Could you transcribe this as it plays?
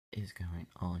Is going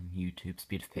on YouTube?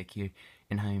 Speed of Pick here,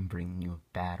 and I am bringing you a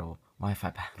battle,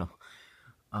 Wi-Fi battle,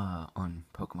 on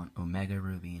Pokemon Omega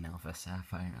Ruby and Alpha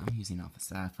Sapphire. I'm using Alpha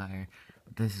Sapphire,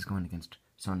 but this is going against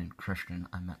someone named Christian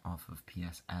I met off of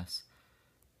PSS,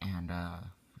 and,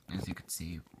 as you can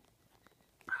see,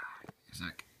 it's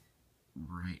like,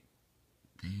 right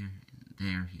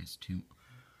there, he has two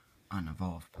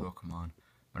unevolved Pokemon,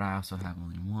 but I also have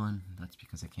only one. That's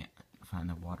because I can't find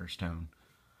the Water Stone.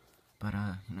 But,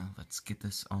 let's get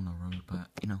this on the road. But,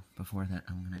 before that,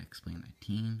 I'm going to explain my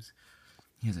teams.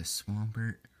 He has a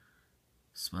Swampert,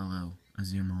 Swellow,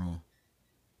 Azumarill,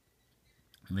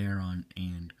 Lairon,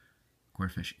 and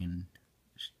Corphish in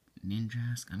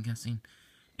Ninjask, I'm guessing.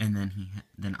 And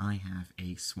then I have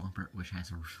a Swampert, which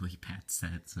has a really bad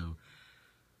set, so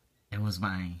it was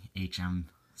my HM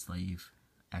slave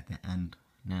at the end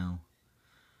now.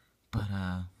 But,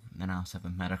 then I also have a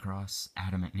Metacross,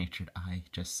 Adamant Natured. I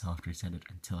just soft reset it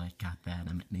until I got the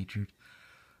Adamant Natured.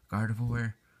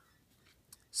 Gardevoir,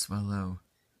 Swellow,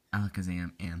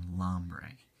 Alakazam, and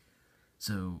Lombre.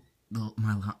 So,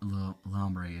 my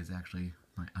Lombre is actually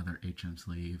my other HM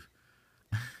sleeve.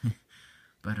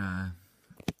 But,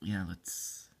 yeah,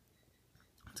 let's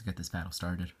get this battle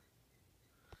started.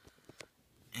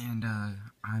 And,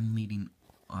 I'm leading,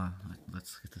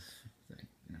 let's get this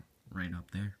thing, right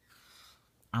up there.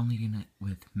 I'm leading it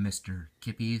with Mr.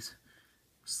 Kippies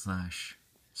 /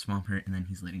 Swampert, and then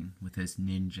he's leading with his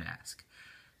Ninjask.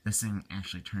 This thing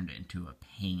actually turned into a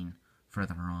pain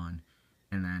further on,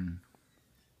 and then,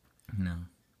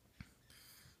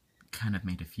 kind of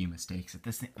made a few mistakes.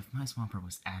 If my Swampert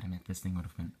was adamant, this thing would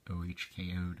have been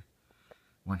OHKO'd.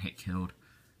 One hit killed,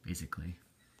 basically.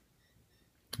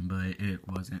 But it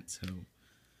wasn't, so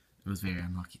it was very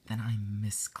unlucky. Then I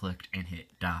misclicked and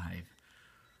hit dive.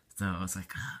 So I was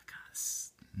like, oh god, this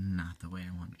is not the way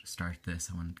I wanted to start this.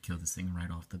 I wanted to kill this thing right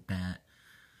off the bat.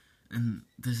 And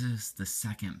this is the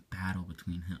second battle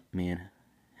between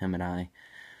him and I.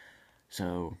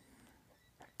 So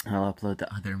I'll upload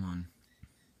the other one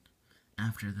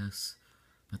after this.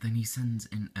 But then he sends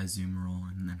in Azumarill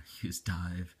and then I use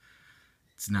dive.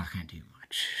 It's not gonna do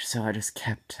much. So I just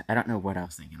kept, I don't know what I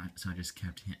was thinking. So I just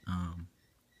kept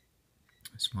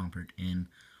Swampert in,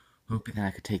 hoping that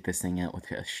I could take this thing out with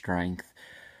a strength.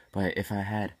 But if I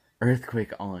had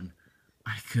Earthquake on,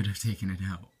 I could have taken it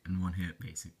out in one hit,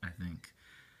 I think.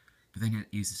 But then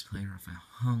it uses Play Rough. I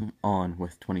hung on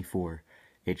with 24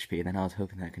 HP. Then I was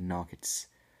hoping that I could knock its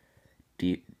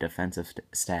defensive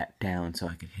stat down so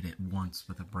I could hit it once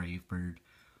with a Brave Bird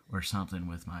or something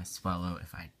with my Swellow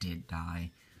if I did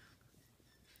die.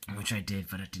 Which I did,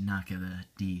 but I did not get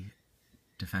the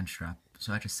defense drop.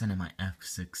 So I just sent in my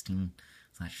F16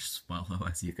 / Swellow,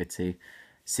 as you could see.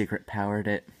 Secret powered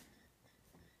it.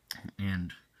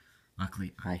 And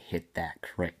luckily I hit that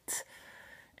crit.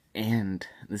 And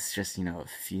this is just, a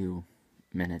few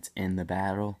minutes in the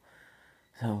battle.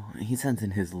 So he sends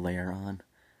in his Lairon.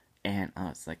 And I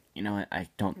was like, you know what, I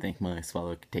don't think my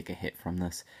Swellow could take a hit from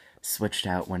this. Switched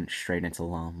out, went straight into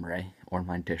Lombre, or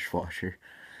my dishwasher.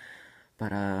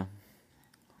 But,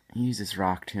 he uses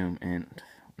Rock Tomb, and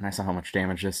when I saw how much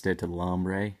damage this did to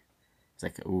Lombre, it's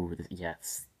like, ooh,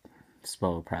 yes,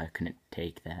 Swellow probably couldn't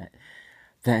take that.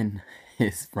 Then,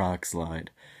 his Rock Slide,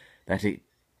 that he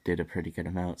did a pretty good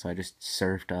amount, so I just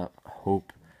surfed up,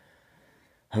 hope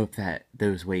that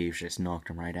those waves just knocked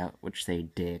him right out, which they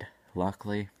did,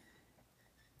 luckily.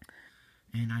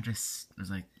 And I just was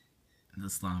like,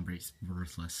 this Lombre's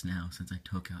worthless now, since I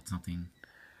took out something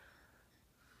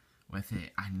with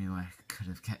it. I knew I could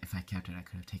have kept, if I kept it, I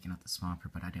could have taken out the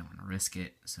Swampert, but I didn't want to risk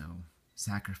it, so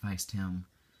sacrificed him.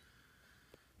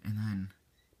 And then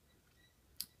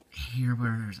here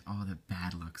where all the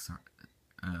bad luck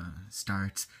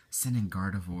starts, sending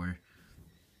Gardevoir,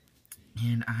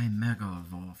 and I Mega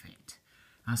Evolve it.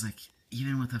 I was like,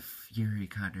 even with a Fury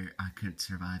Cutter, I could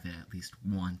survive it at least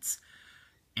once,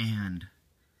 and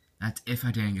that's if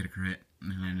I didn't get a crit,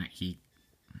 and then he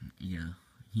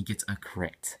gets a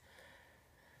crit.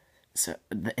 So,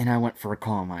 and I went for a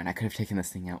Calm Mind. I could have taken this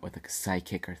thing out with a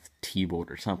Psychic or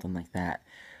T-Bolt or something like that.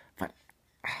 But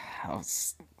I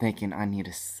was thinking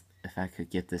if I could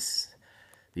get these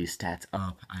stats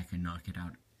up, I could knock it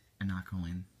out and not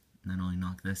only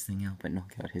knock this thing out, but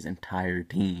knock out his entire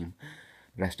team,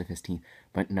 the rest of his team.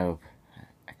 But no,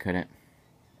 I couldn't.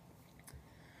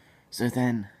 So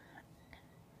then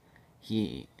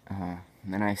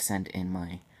then I sent in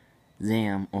my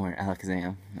Zam, or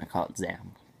Alakazam. I call it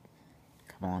Zam.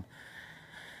 Come on.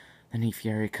 Then he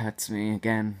Fury Cuts me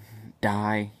again.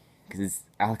 Die. Because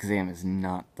Alakazam is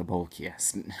not the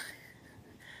bulkiest.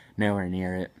 Nowhere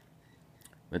near it.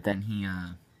 But then he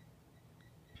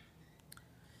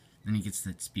Then he gets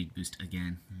that speed boost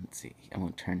again. Let's see, I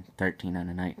won't turn 13 out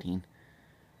of 19.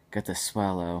 Got the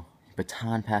Swallow.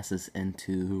 Baton passes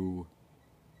into...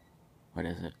 what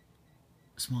is it?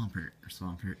 Swampert.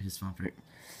 His Swampert.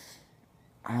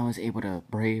 I was able to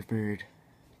Brave Bird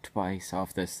twice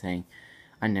off this thing.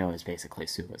 I know it was basically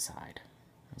suicide.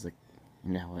 I was like,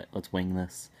 you know what, let's wing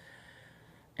this.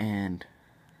 And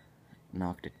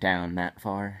knocked it down that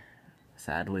far.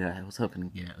 Sadly, I was hoping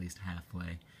to get at least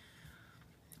halfway.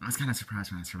 I was kind of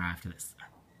surprised when I survived this.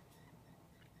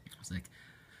 I was like,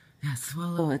 yeah,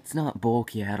 Swallow, it's not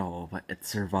bulky at all, but it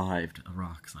survived a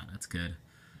rock slide. That's good.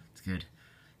 It's good.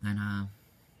 Then,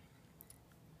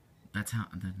 that's how,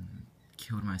 then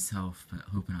killed myself, but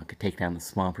hoping I could take down the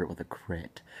Swampert with a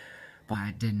crit. But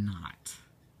I did not.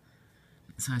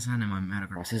 So I signed in my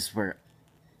Metagross. This is where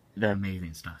the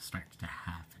amazing stuff started to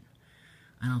happen.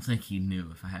 I don't think he knew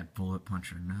if I had Bullet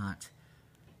Punch or not.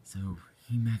 So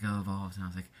he Mega Evolves, and I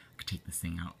was like, I could take this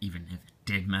thing out, even if it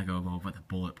did Mega Evolve with a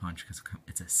Bullet Punch, because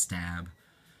it's a stab.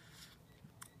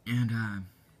 And,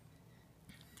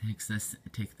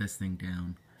 take this thing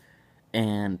down.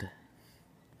 And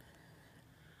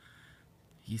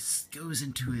he goes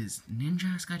into his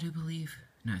Ninjask, I do believe.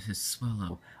 No, it's his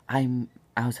Swallow. I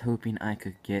was hoping I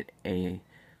could get a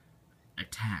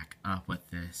attack up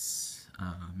with this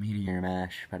Meteor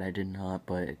Mash, but I did not,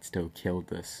 but it still killed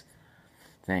this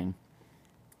thing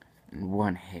in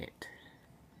one hit.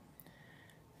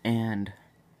 And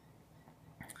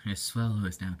his Swallow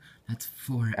is down. That's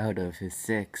 4 out of his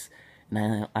 6,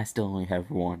 and I still only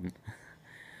have 1.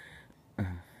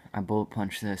 I Bullet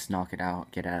Punch this, knock it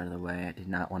out, get out of the way. I did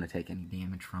not want to take any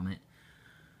damage from it.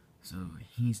 So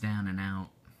he's down and out.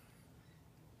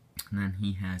 And then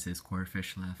he has his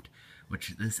Corphish left,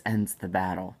 which this ends the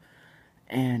battle.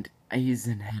 And I used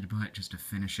an Headbutt just to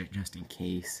finish it, just in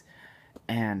case.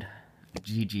 And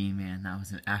GG, man, that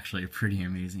was actually a pretty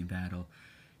amazing battle.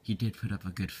 He did put up a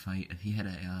good fight. If he had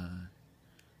a,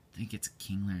 I think it's a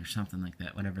Kingler or something like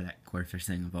that, whatever that Corphish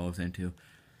thing evolves into,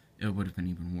 it would have been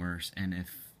even worse. And if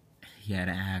he had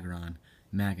an Aggron,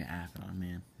 Mega Aggron,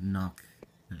 man, knock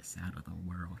this out of the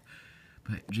world.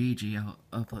 But GG, I'll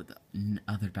upload the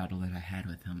other battle that I had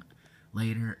with him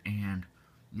later, and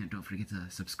you know, don't forget to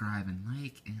subscribe and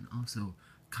like, and also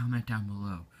comment down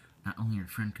below, not only your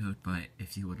friend code, but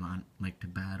if you would like to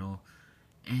battle.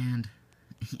 And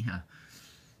yeah,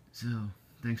 so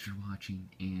thanks for watching,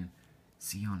 and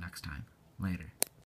see y'all next time. Later.